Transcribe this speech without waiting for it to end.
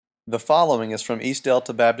The following is from East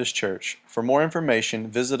Delta Baptist Church. For more information,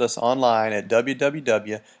 visit us online at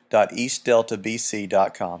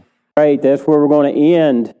www.eastdeltabc.com. 8, that's where we're going to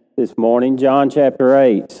end this morning, John chapter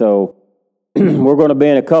 8. So we're going to be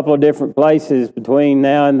in a couple of different places between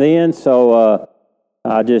now and then, so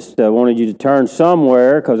I just wanted you to turn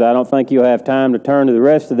somewhere because I don't think you'll have time to turn to the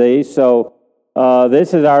rest of these. So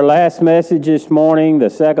this is our last message this morning, the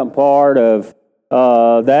second part of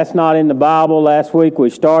That's Not in the Bible. Last week we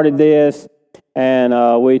started this,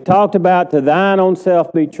 and we talked about to thine own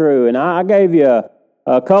self be true. And I gave you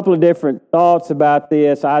a couple of different thoughts about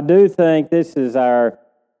this. I do think this is our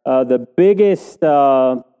the biggest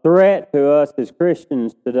threat to us as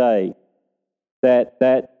Christians today.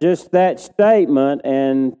 That just that statement,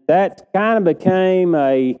 and that kind of became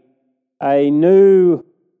a new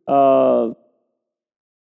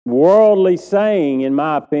worldly saying, in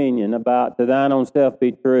my opinion, about to thine own self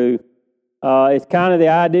be true. It's kind of the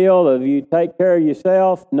ideal of you take care of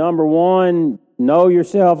yourself. Number one, know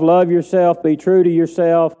yourself, love yourself, be true to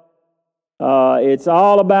yourself. It's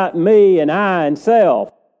all about me and I and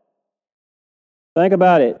self. Think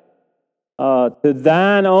about it. To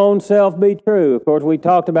thine own self be true. Of course, we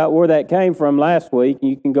talked about where that came from last week.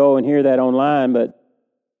 You can go and hear that online, but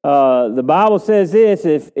the Bible says this,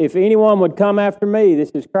 if anyone would come after me, this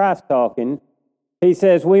is Christ talking, he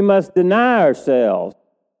says we must deny ourselves,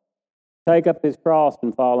 take up his cross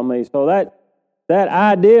and follow me. So that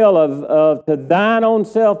ideal of to thine own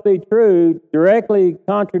self be true directly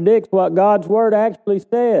contradicts what God's Word actually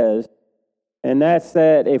says. And that's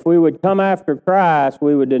that if we would come after Christ,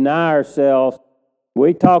 we would deny ourselves.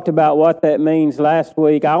 We talked about what that means last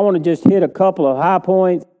week. I want to just hit a couple of high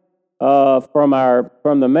points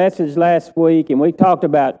from the message last week, and we talked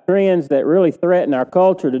about trends that really threaten our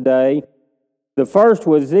culture today. The first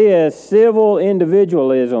was this: civil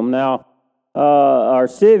individualism. Now, or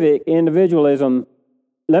civic individualism.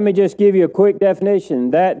 Let me just give you a quick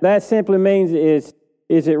definition. That simply means is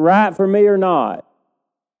it right for me or not?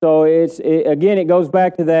 So it goes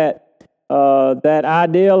back to that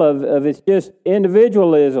ideal of it's just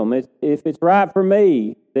individualism. If it's right for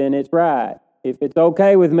me, then it's right. If it's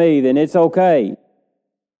okay with me, then it's okay.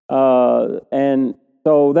 And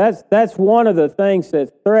so that's one of the things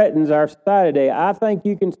that threatens our society today. I think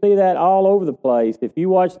you can see that all over the place. If you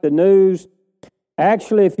watch the news,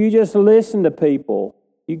 actually, if you just listen to people,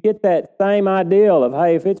 you get that same ideal of,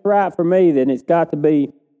 hey, if it's right for me, then it's got to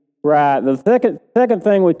be right. The second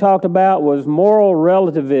thing we talked about was moral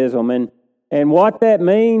relativism, and what that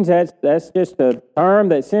means, that's just a term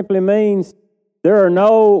that simply means there are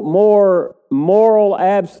no more moral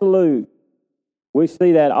absolutes. We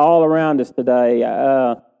see that all around us today.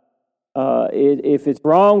 If it's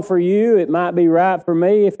wrong for you, it might be right for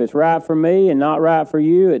me. If it's right for me and not right for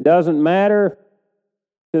you, it doesn't matter.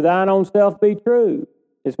 To thine own self be true.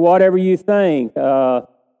 It's whatever you think.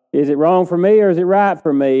 Is it wrong for me or is it right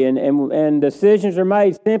for me? And decisions are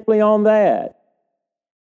made simply on that.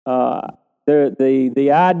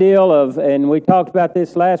 The ideal of, and we talked about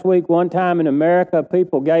this last week, one time in America,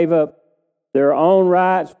 people gave up their own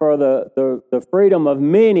rights for the freedom of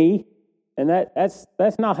many, and that's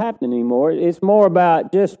not happening anymore. It's more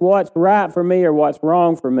about just what's right for me or what's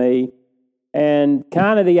wrong for me, and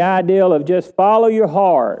kind of the ideal of just follow your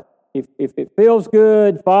heart. If it feels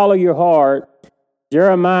good, follow your heart.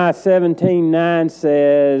 Jeremiah 17:9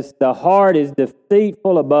 says, the heart is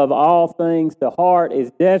deceitful above all things. The heart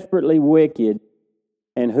is desperately wicked,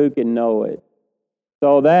 and who can know it?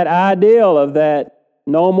 So that ideal of that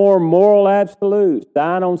no more moral absolutes,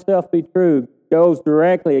 thine own self be true, goes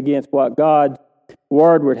directly against what God's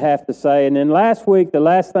Word would have to say. And then last week, the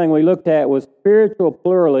last thing we looked at was spiritual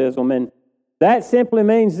pluralism, and that simply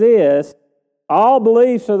means this: all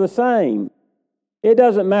beliefs are the same. It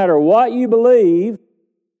doesn't matter what you believe;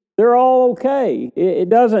 they're all okay. It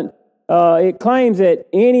doesn't. It claims that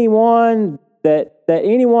anyone that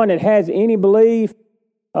has any belief,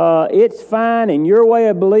 it's fine, and your way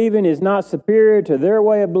of believing is not superior to their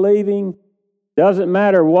way of believing. Doesn't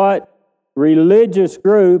matter what religious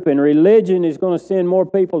group, and religion is going to send more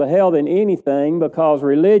people to hell than anything, because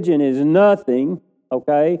religion is nothing.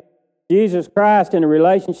 Okay, Jesus Christ and a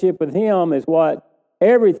relationship with Him is what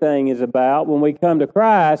everything is about when we come to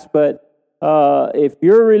Christ. But if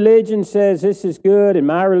your religion says this is good, and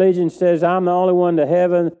my religion says I'm the only one to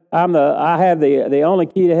heaven, I have the only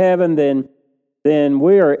key to heaven, then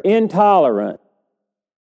we are intolerant,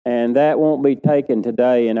 and that won't be taken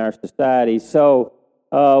today in our society. So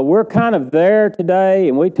we're kind of there today,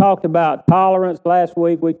 and we talked about tolerance last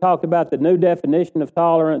week. We talked about the new definition of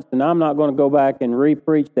tolerance, and I'm not going to go back and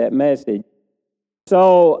re-preach that message.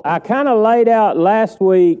 So I kind of laid out last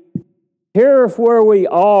week here's where we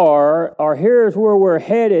are, or here's where we're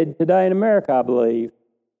headed today in America, I believe.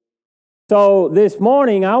 So this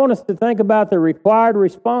morning, I want us to think about the required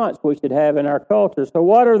response we should have in our culture. So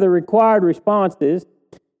what are the required responses?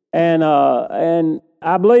 And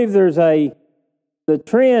I believe the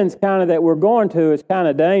trends kind of that we're going to is kind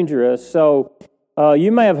of dangerous. So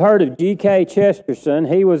you may have heard of G.K. Chesterton.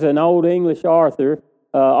 He was an old English author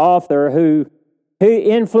who he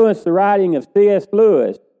influenced the writing of C.S.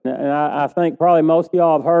 Lewis. And I think probably most of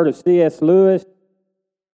y'all have heard of C.S. Lewis.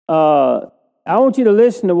 I want you to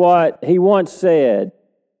listen to what he once said.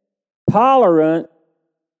 Tolerance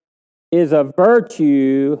is a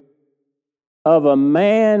virtue of a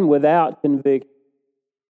man without conviction.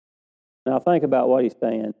 Now think about what he's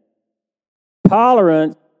saying.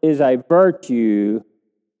 Tolerance is a virtue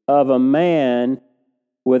of a man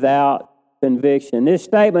without conviction. This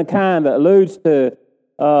statement kind of alludes to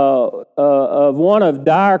of one of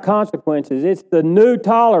dire consequences. It's the new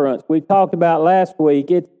tolerance we talked about last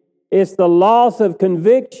week. It's the loss of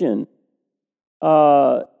conviction.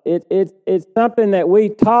 It's something that we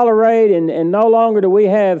tolerate, and no longer do we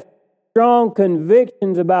have strong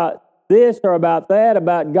convictions about this or about that,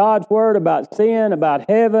 about God's Word, about sin, about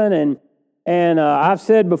heaven. And I've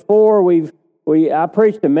said before, I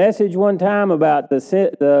preached a message one time about the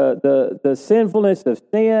sinfulness of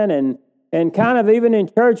sin, and kind of even in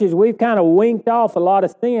churches, we've kind of winked off a lot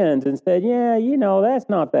of sins and said, yeah, that's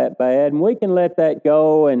not that bad, and we can let that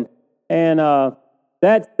go. And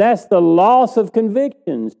that's the loss of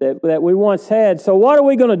convictions that we once had. So what are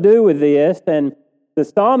we going to do with this? And the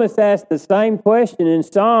psalmist asked the same question in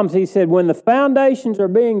Psalms. He said, when the foundations are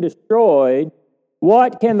being destroyed,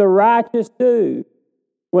 what can the righteous do?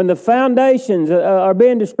 When the foundations are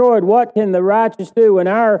being destroyed, what can the righteous do? When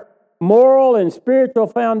our moral and spiritual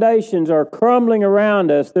foundations are crumbling around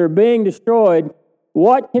us, they're being destroyed,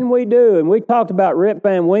 what can we do? And we talked about Rip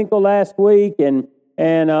Van Winkle last week, and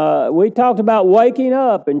we talked about waking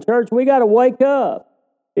up. In church, we got to wake up.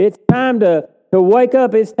 It's time to wake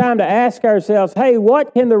up. It's time to ask ourselves, hey,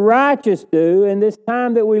 what can the righteous do in this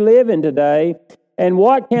time that we live in today? And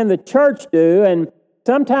what can the church do? And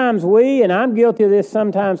sometimes and I'm guilty of this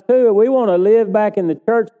sometimes too, we want to live back in the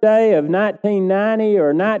church day of 1990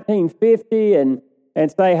 or 1950 and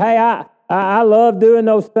say, hey, I love doing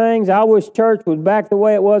those things. I wish church was back the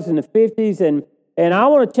way it was in the 50s. And I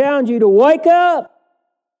want to challenge you to wake up,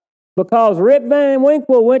 because Rip Van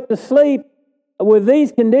Winkle went to sleep with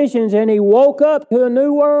these conditions and he woke up to a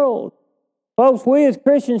new world. Folks, we as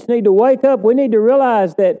Christians need to wake up. We need to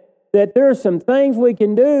realize that there are some things we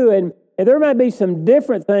can do, and there might be some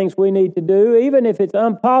different things we need to do, even if it's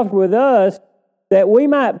unpopular with us, that we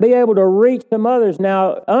might be able to reach some others.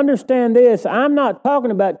 Now, understand this, I'm not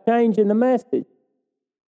talking about changing the message.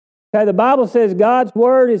 Okay, the Bible says God's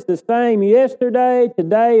Word is the same yesterday,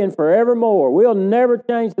 today, and forevermore. We'll never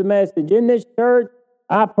change the message. In this church,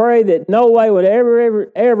 I pray that no way would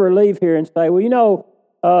ever leave here and say, well,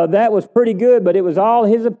 that was pretty good, but it was all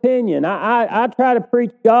his opinion. I try to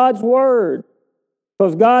preach God's Word,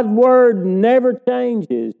 because God's Word never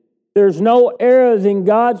changes. There's no errors in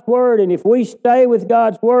God's Word, and if we stay with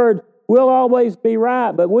God's Word, we'll always be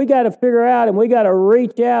right. But we got to figure out, and we got to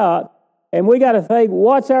reach out, and we got to think,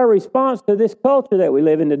 what's our response to this culture that we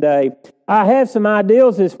live in today? I have some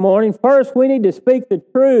ideals this morning. First, we need to speak the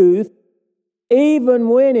truth even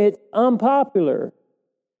when it's unpopular.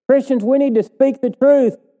 Christians, we need to speak the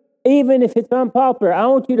truth even if it's unpopular. I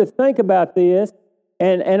want you to think about this,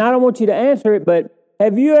 and I don't want you to answer it, but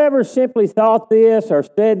have you ever simply thought this or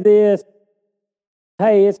said this?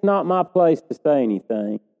 Hey, it's not my place to say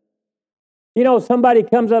anything. Somebody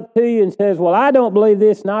comes up to you and says, well, I don't believe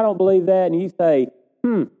this and I don't believe that. And you say,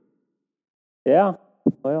 yeah,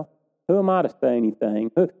 well, who am I to say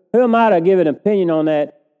anything? Who am I to give an opinion on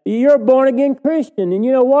that? You're a born-again Christian, and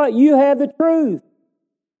you know what? You have the truth.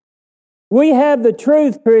 We have the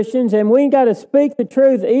truth, Christians, and we got to speak the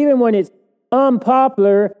truth even when it's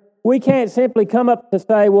unpopular. We can't simply come up to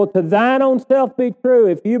say, well, to thine own self be true.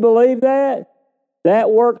 If you believe that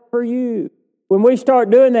works for you. When we start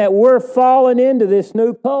doing that, we're falling into this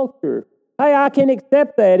new culture. Hey, I can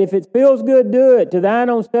accept that. If it feels good, do it. To thine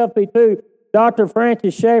own self be true. Dr.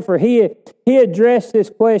 Francis Schaeffer, he addressed this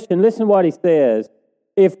question. Listen to what he says.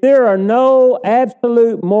 If there are no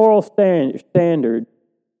absolute moral standards,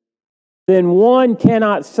 then one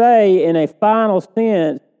cannot say in a final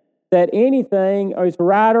sense that anything is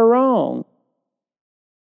right or wrong.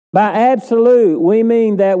 By absolute, we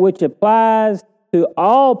mean that which applies to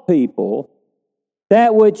all people,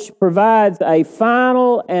 that which provides a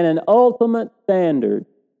final and an ultimate standard.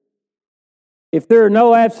 If there are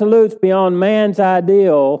no absolutes beyond man's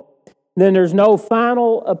ideal, then there's no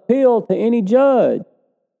final appeal to any judge.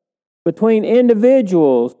 Between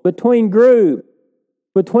individuals, between groups,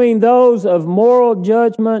 between those of moral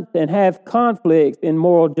judgment and have conflicts in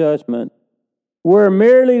moral judgment, we're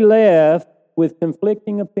merely left with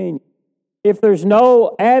conflicting opinions. If there's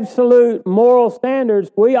no absolute moral standards,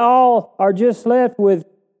 we all are just left with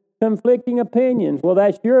conflicting opinions. Well,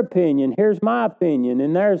 that's your opinion. Here's my opinion,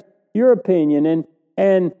 and there's your opinion.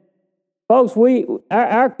 And folks,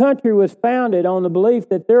 our country was founded on the belief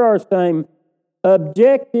that there are some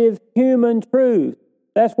objective human truths.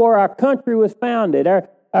 That's where our country was founded.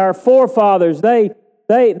 Our forefathers, they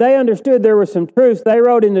understood there were some truths. They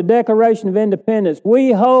wrote in the Declaration of Independence,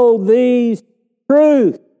 we hold these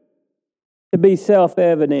truths to be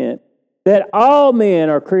self-evident, that all men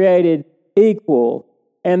are created equal,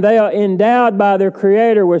 and they are endowed by their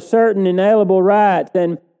Creator with certain inalienable rights.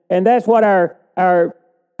 And that's what our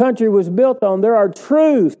country was built on. There are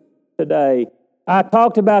truths today. I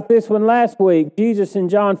talked about this one last week. Jesus in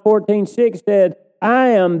John 14:6 said, I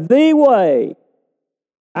am the way,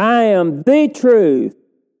 I am the truth,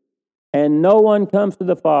 and no one comes to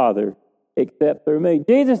the Father except through me.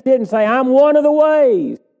 Jesus didn't say, I'm one of the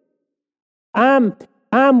ways. I'm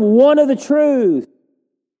one of the truths.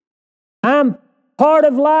 I'm part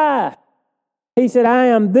of life. He said, I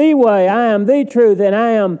am the way, I am the truth, and I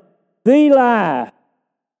am the life.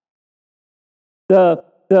 The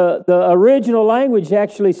original language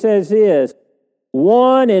actually says this,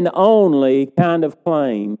 one and only kind of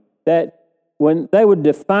claim. That when they would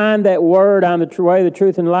define that word, I'm the way, the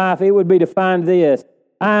truth, and life, it would be defined this,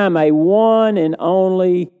 I am a one and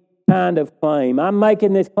only kind of claim. I'm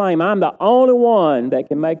making this claim. I'm the only one that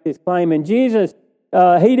can make this claim. And Jesus,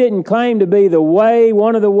 he didn't claim to be the way,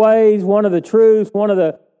 one of the ways, one of the truths, one of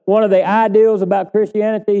the ideals about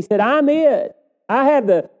Christianity. He said, I'm it. I have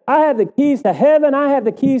the keys to heaven. I have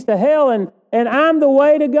the keys to hell, and I'm the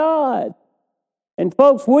way to God. And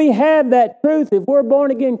folks, we have that truth if we're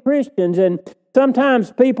born-again Christians. And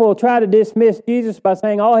sometimes people try to dismiss Jesus by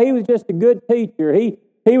saying, oh, he was just a good teacher.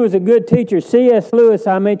 He was a good teacher. C.S. Lewis,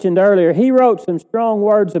 I mentioned earlier, he wrote some strong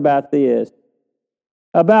words about this,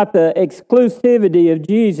 about the exclusivity of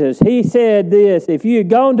Jesus. He said this, if you had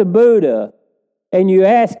gone to Buddha and you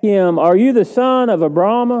asked him, are you the son of a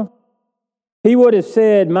Brahma? He would have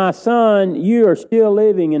said, my son, you are still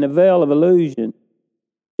living in a veil of illusion.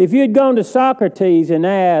 If you had gone to Socrates and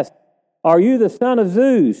asked, are you the son of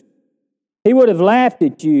Zeus? He would have laughed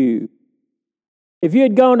at you. If you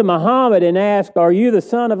had gone to Muhammad and asked, are you the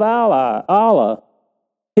son of Allah?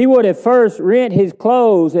 He would have first rent his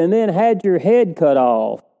clothes and then had your head cut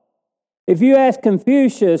off. If you asked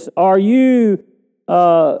Confucius, are you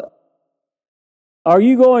going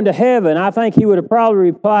to heaven? I think he would have probably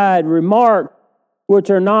replied, remarks which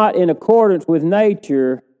are not in accordance with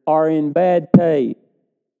nature are in bad taste.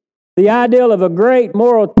 The ideal of a great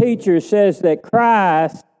moral teacher says that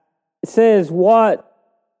Christ says what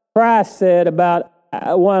Christ said about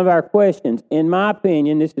one of our questions. In my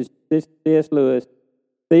opinion, this is C.S. Lewis,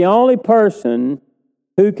 the only person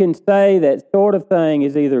who can say that sort of thing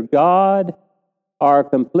is either God or a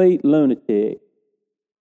complete lunatic.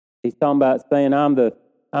 He's talking about saying, I'm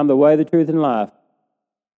the way, the truth, and life.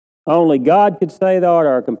 Only God could say that,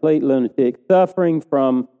 or a complete lunatic, suffering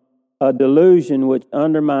from a delusion which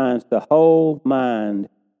undermines the whole mind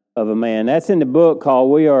of a man. That's in the book called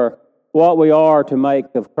What We Are to Make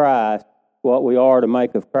of Christ. What We Are to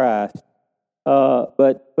Make of Christ.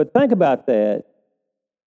 But think about that.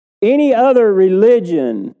 Any other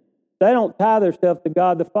religion, they don't tie themselves to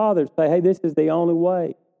God the Father and say, hey, this is the only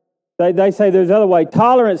way. They say there's other way.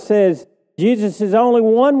 Tolerance says Jesus is only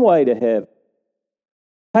one way to heaven.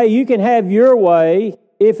 Hey, you can have your way.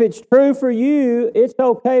 If it's true for you, it's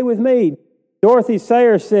okay with me. Dorothy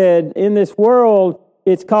Sayers said, in this world,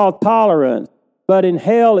 it's called tolerance, but in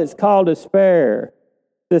hell, it's called despair.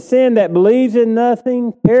 The sin that believes in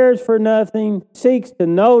nothing, cares for nothing, seeks to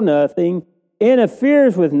know nothing,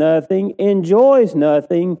 interferes with nothing, enjoys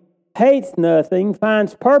nothing, hates nothing,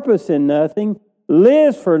 finds purpose in nothing,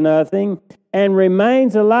 lives for nothing, and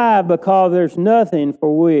remains alive because there's nothing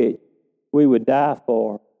for which we would die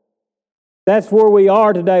for. That's where we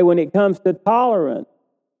are today when it comes to tolerance.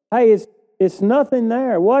 Hey, it's nothing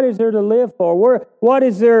there. What is there to live for? What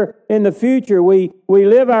is there in the future? We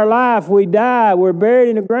live our life, we die, we're buried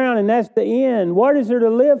in the ground, and that's the end. What is there to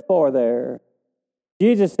live for there?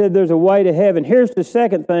 Jesus said there's a way to heaven. Here's the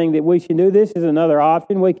second thing that we should do. This is another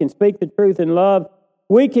option. We can speak the truth in love.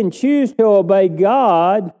 We can choose to obey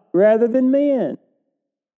God rather than men.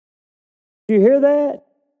 Do you hear that?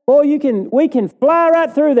 Boy, we can fly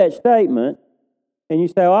right through that statement, and you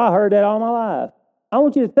say, oh, I heard that all my life. I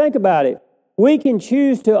want you to think about it. We can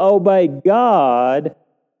choose to obey God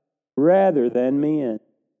rather than men.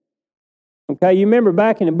 Okay, you remember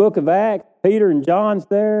back in the book of Acts, Peter and John's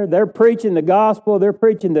there. They're preaching the gospel. They're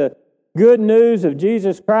preaching the good news of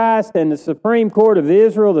Jesus Christ, and the Supreme Court of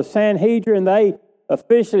Israel, the Sanhedrin, they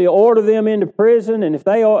officially order them into prison. And as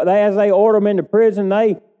they order them into prison,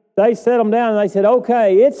 they set them down and they said,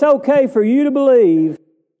 okay, it's okay for you to believe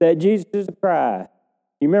that Jesus is the Christ.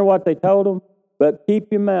 You remember what they told them? But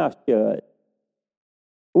keep your mouth shut.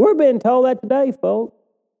 We're being told that today, folks.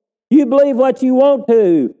 You believe what you want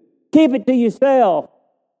to. Keep it to yourself.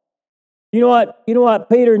 You know what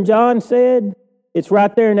Peter and John said? It's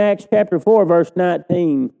right there in Acts chapter 4, verse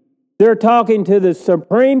 19. They're talking to the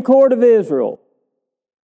Supreme Court of Israel.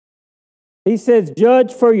 He says,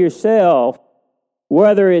 judge for yourself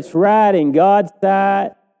whether it's right in God's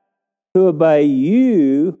sight to obey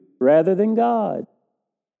you rather than God.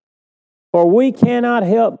 For we cannot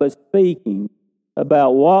help but speaking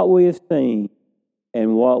about what we have seen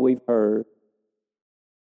and what we've heard.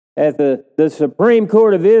 As the Supreme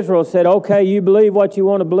Court of Israel said, okay, you believe what you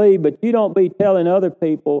want to believe, but you don't be telling other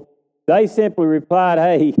people. They simply replied,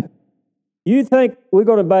 hey, you think we're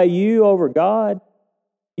going to obey you over God?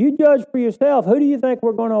 You judge for yourself. Who do you think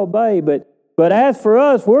we're going to obey? But as for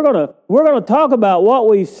us, we're going to talk about what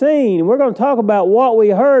we've seen. We're going to talk about what we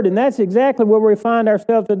heard, and that's exactly where we find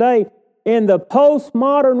ourselves today in the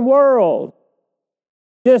postmodern world.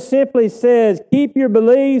 Just simply says, keep your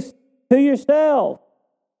beliefs to yourself.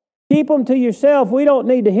 Keep them to yourself. We don't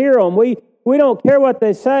need to hear them. We don't care what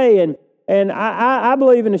they say. And I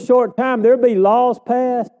believe in a short time there'll be laws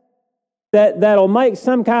passed that'll make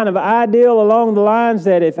some kind of ideal along the lines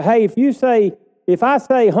that if I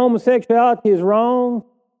say homosexuality is wrong,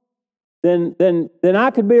 then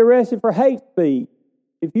I could be arrested for hate speech.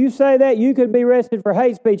 If you say that, you could be arrested for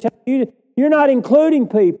hate speech. You're not including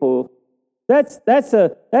people. That's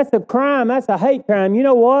a crime. That's a hate crime. You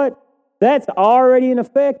know what? That's already in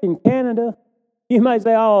effect in Canada. You may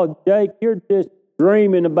say, oh, Jake, you're just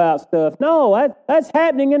dreaming about stuff. No, that's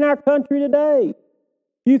happening in our country today.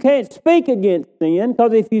 You can't speak against sin,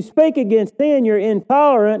 because if you speak against sin, you're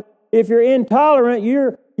intolerant. If you're intolerant,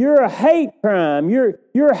 you're a hate crime.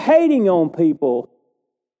 You're hating on people.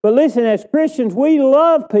 But listen, as Christians, we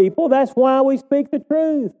love people. That's why we speak the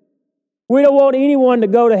truth. We don't want anyone to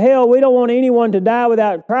go to hell. We don't want anyone to die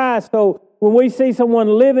without Christ. So when we see someone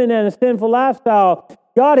living in a sinful lifestyle,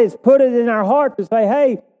 God has put it in our heart to say,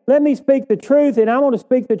 hey, let me speak the truth, and I want to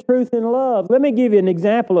speak the truth in love. Let me give you an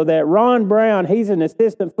example of that. Ron Brown, he's an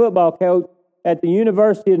assistant football coach at the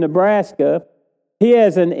University of Nebraska. He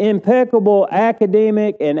has an impeccable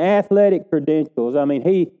academic and athletic credentials. I mean,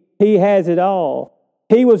 he has it all.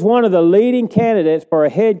 He was one of the leading candidates for a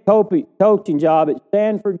head coaching job at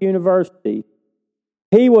Stanford University.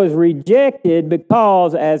 He was rejected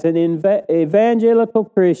because, as an evangelical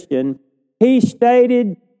Christian, he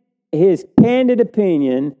stated his candid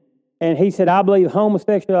opinion, and he said, I believe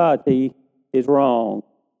homosexuality is wrong.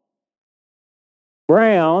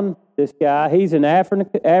 Brown, this guy, he's an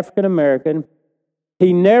African American.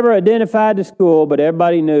 He never identified the school, but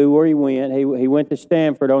everybody knew where he went. He went to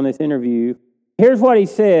Stanford on this interview. Here's what he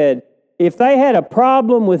said. If they had a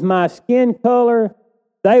problem with my skin color,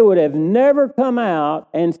 they would have never come out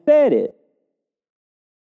and said it,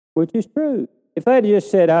 which is true. If they had just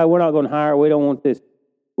said, oh, we're not going to hire, we don't want this,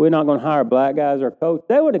 we're not going to hire black guys as our coach,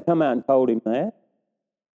 they would have come out and told him that.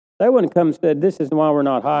 They wouldn't have come and said, this is why we're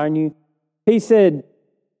not hiring you. He said,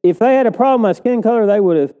 if they had a problem with my skin color, they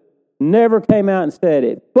would have never came out and said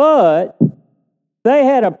it. But they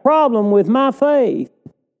had a problem with my faith,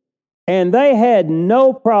 and they had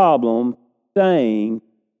no problem saying,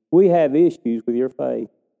 we have issues with your faith.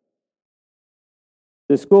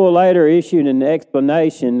 The school later issued an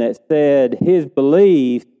explanation that said his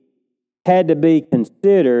beliefs had to be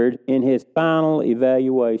considered in his final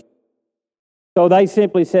evaluation. So they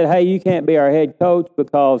simply said, hey, you can't be our head coach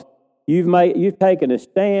because you've taken a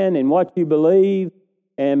stand in what you believe,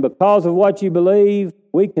 and because of what you believe,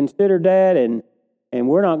 we considered that, and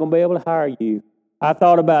we're not going to be able to hire you. I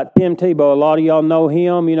thought about Tim Tebow. A lot of y'all know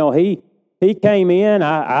him. You know, he came in.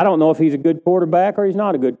 I don't know if he's a good quarterback or he's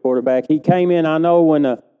not a good quarterback. He came in, I know,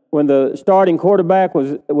 when the starting quarterback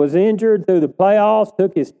was injured through the playoffs,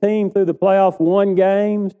 took his team through the playoffs, won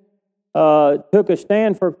games, took a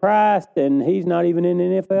stand for Christ, and he's not even in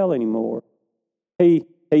the NFL anymore.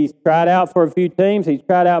 He's tried out for a few teams. He's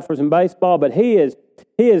tried out for some baseball, but he has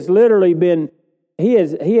literally been, he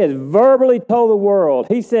has verbally told the world.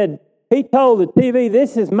 He told the TV,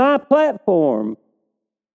 this is my platform.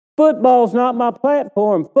 Football's not my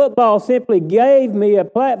platform. Football simply gave me a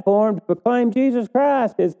platform to proclaim Jesus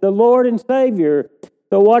Christ as the Lord and Savior.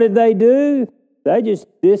 So what did they do? They just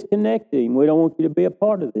disconnected him. We don't want you to be a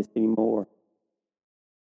part of this anymore.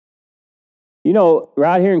 You know,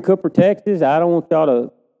 right here in Cooper, Texas, I don't want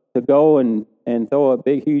y'all to go and throw a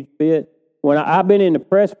big, huge fit. When I've been in the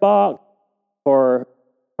press box for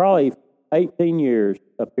probably 18 years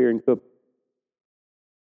up here in Cooper.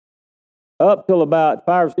 Up till about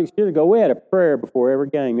 5 or 6 years ago, we had a prayer before every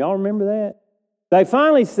game. Y'all remember that? They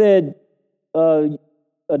finally said,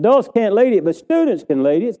 adults can't lead it, but students can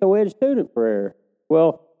lead it, so we had a student prayer.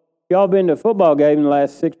 Well, y'all been to a football game in the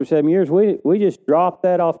last 6 or 7 years, we just dropped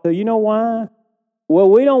that off to, you know why? Well,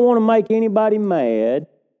 we don't want to make anybody mad.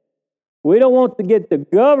 We don't want to get the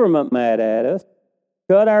government mad at us,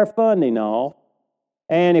 cut our funding off.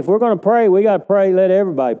 And if we're going to pray, we got to pray, let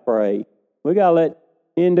everybody pray. We got to let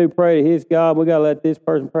Hindu pray to his God. We got to let this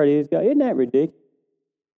person pray to his God. Isn't that ridiculous?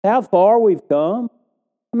 How far we've come.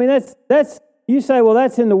 I mean, that's you say, well,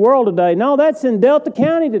 that's in the world today. No, that's in Delta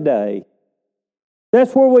County today.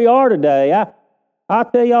 That's where we are today. I'll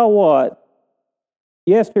tell y'all what.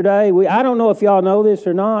 Yesterday, I don't know if y'all know this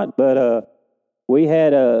or not, but we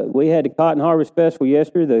had the Cotton Harvest Festival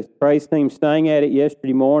yesterday. The praise team sang at it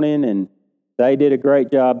yesterday morning, and they did a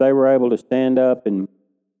great job. They were able to stand up and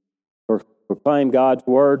proclaim God's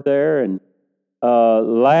word there. And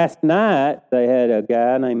last night, they had a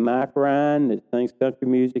guy named Mike Ryan that sings country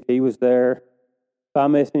music. He was there. If I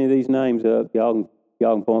mess any of these names up, y'all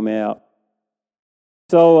can point me out.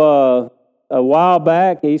 So a while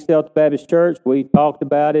back, East Delta Baptist Church, we talked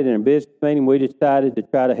about it in a business meeting. We decided to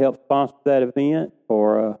try to help sponsor that event.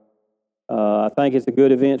 I think it's a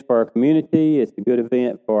good event for our community. It's a good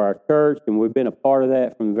event for our church, and we've been a part of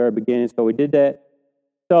that from the very beginning. So we did that.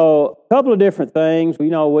 So a couple of different things. You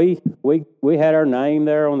know, we had our name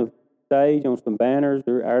there on the stage on some banners,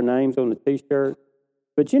 our names on the T-shirt.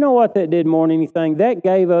 But you know what that did more than anything? That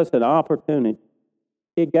gave us an opportunity.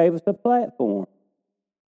 It gave us a platform.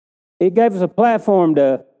 It gave us a platform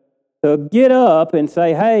to get up and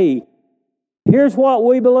say, hey, here's what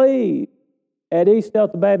we believe at East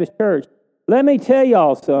Delta Baptist Church. Let me tell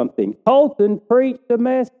y'all something. Colton preached a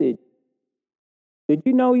message. Did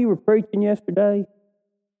you know you were preaching yesterday?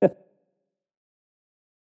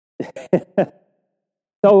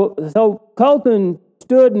 So Colton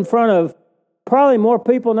stood in front of probably more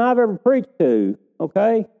people than I've ever preached to,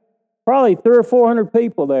 okay? Probably 300 or 400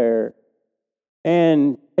 people there.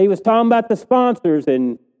 And he was talking about the sponsors,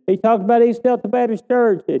 and he talked about East Delta Baptist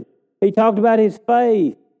Church, and he talked about his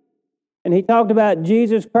faith, and he talked about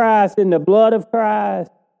Jesus Christ and the blood of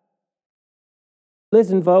Christ.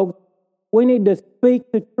 Listen, folks, we need to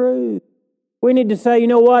speak the truth. We need to say, you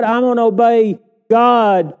know what, I'm going to obey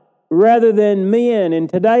God rather than men. And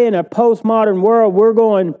today in a postmodern world, we're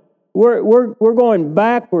going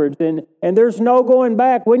backwards, and there's no going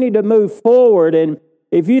back. We need to move forward. And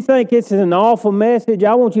if you think this is an awful message,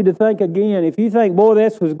 I want you to think again. If you think, boy,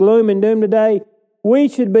 this was gloom and doom today, we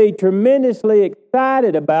should be tremendously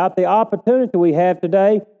excited about the opportunity we have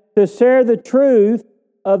today to share the truth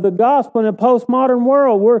of the gospel in a postmodern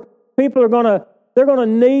world where people they're going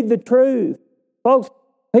to need the truth. Folks,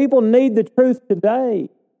 people need the truth today.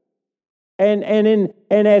 And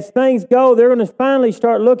as things go, they're going to finally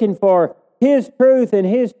start looking for His truth, and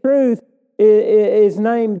His truth is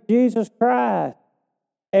named Jesus Christ.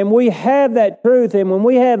 And we have that truth, and when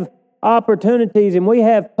we have opportunities and we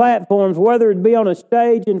have platforms, whether it be on a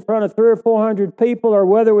stage in front of 300 or 400 people, or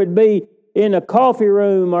whether it be in a coffee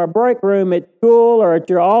room or a break room at school or at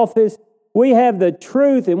your office, we have the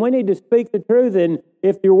truth, and we need to speak the truth. And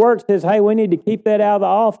if your work says, hey, we need to keep that out of the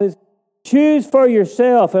office, choose for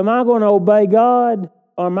yourself. Am I going to obey God,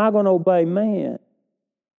 or am I going to obey man?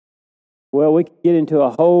 Well, we could get into a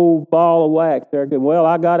whole ball of wax there. Well,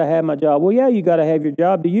 I got to have my job. Well, yeah, you got to have your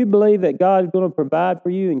job. Do you believe that God is going to provide for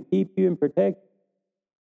you and keep you and protect you?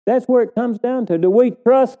 That's where it comes down to. Do we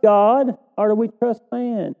trust God, or do we trust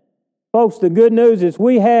man? Folks, the good news is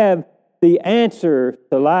we have the answer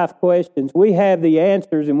to life questions. We have the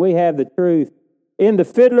answers, and we have the truth. In The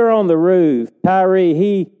Fiddler on the Roof,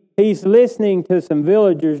 Tyree, he's listening to some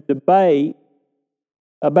villagers debate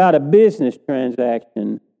about a business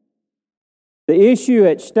transaction. The issue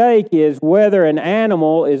at stake is whether an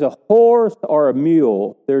animal is a horse or a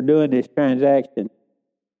mule. They're doing this transaction.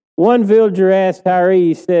 One villager asked Tyree,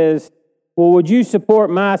 he says, well, would you support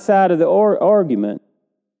my side of the argument?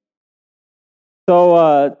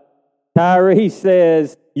 So Tyree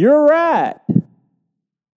says, you're right.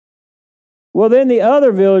 Well, then the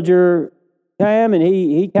other villager came, and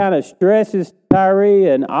he kind of stresses Tyree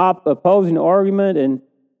an opposing argument, and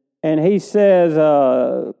and he says,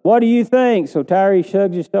 what do you think? So Tyree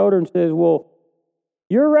shrugs his shoulder and says, well,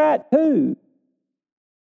 you're right too.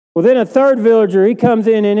 Well, then a third villager, he comes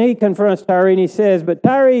in and he confronts Tyree and he says, but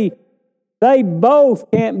Tyree, they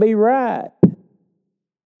both can't be right.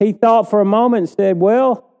 He thought for a moment and said,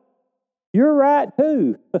 well, you're right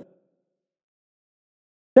too.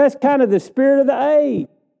 That's kind of the spirit of the age.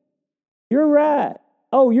 You're right.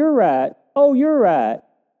 Oh, you're right. Oh, you're right.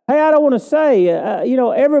 Hey, I don't want to say,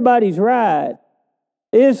 everybody's right.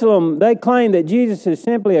 Islam, they claim that Jesus is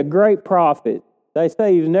simply a great prophet. They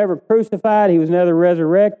say he was never crucified. He was never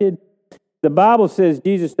resurrected. The Bible says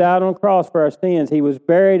Jesus died on the cross for our sins. He was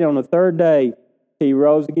buried on the third day. He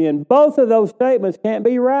rose again. Both of those statements can't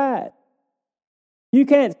be right. You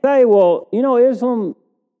can't say, well, Islam,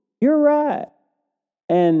 you're right.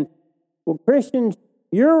 And, well, Christians,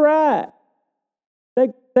 you're right.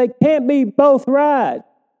 They can't be both right.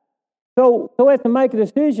 So we have to make a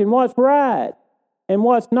decision. What's right and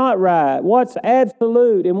what's not right? What's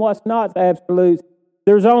absolute and what's not absolute?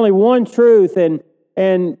 There's only one truth,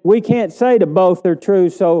 and we can't say to both they're true.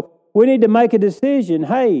 So we need to make a decision.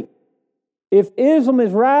 Hey, if Islam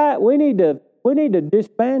is right, we need to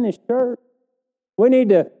disband this church. We need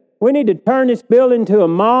to turn this building into a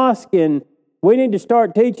mosque, and we need to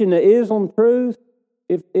start teaching the Islam truth.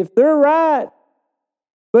 If they're right,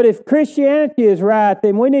 but if Christianity is right,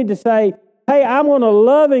 then we need to say, hey, I'm going to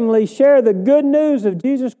lovingly share the good news of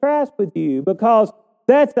Jesus Christ with you, because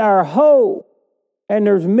that's our hope. And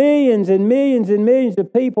there's millions and millions and millions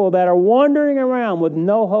of people that are wandering around with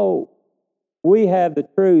no hope. We have the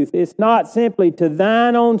truth. It's not simply to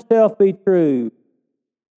thine own self be true.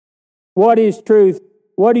 What is truth?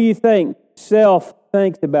 What do you think self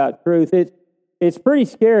thinks about truth? It's pretty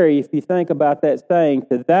scary if you think about that saying,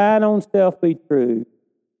 to thine own self be true.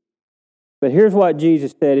 But here's what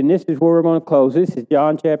Jesus said, and this is where we're going to close. This is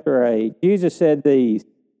John chapter 8. Jesus said these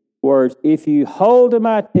words, if you hold to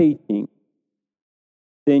my teaching,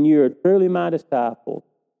 then you are truly my disciples,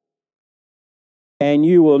 and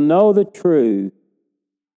you will know the truth,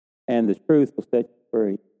 and the truth will set you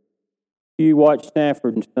free. You watch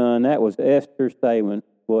Sanford and Son, that was Esther's statement.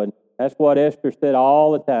 That's what Esther said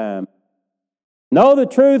all the time. Know the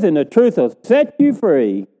truth, and the truth will set you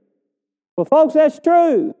free. Well, folks, that's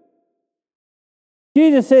true.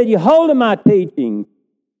 Jesus said, you hold to my teaching.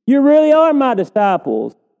 You really are my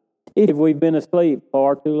disciples. If we've been asleep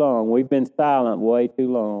far too long, we've been silent way too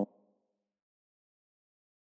long.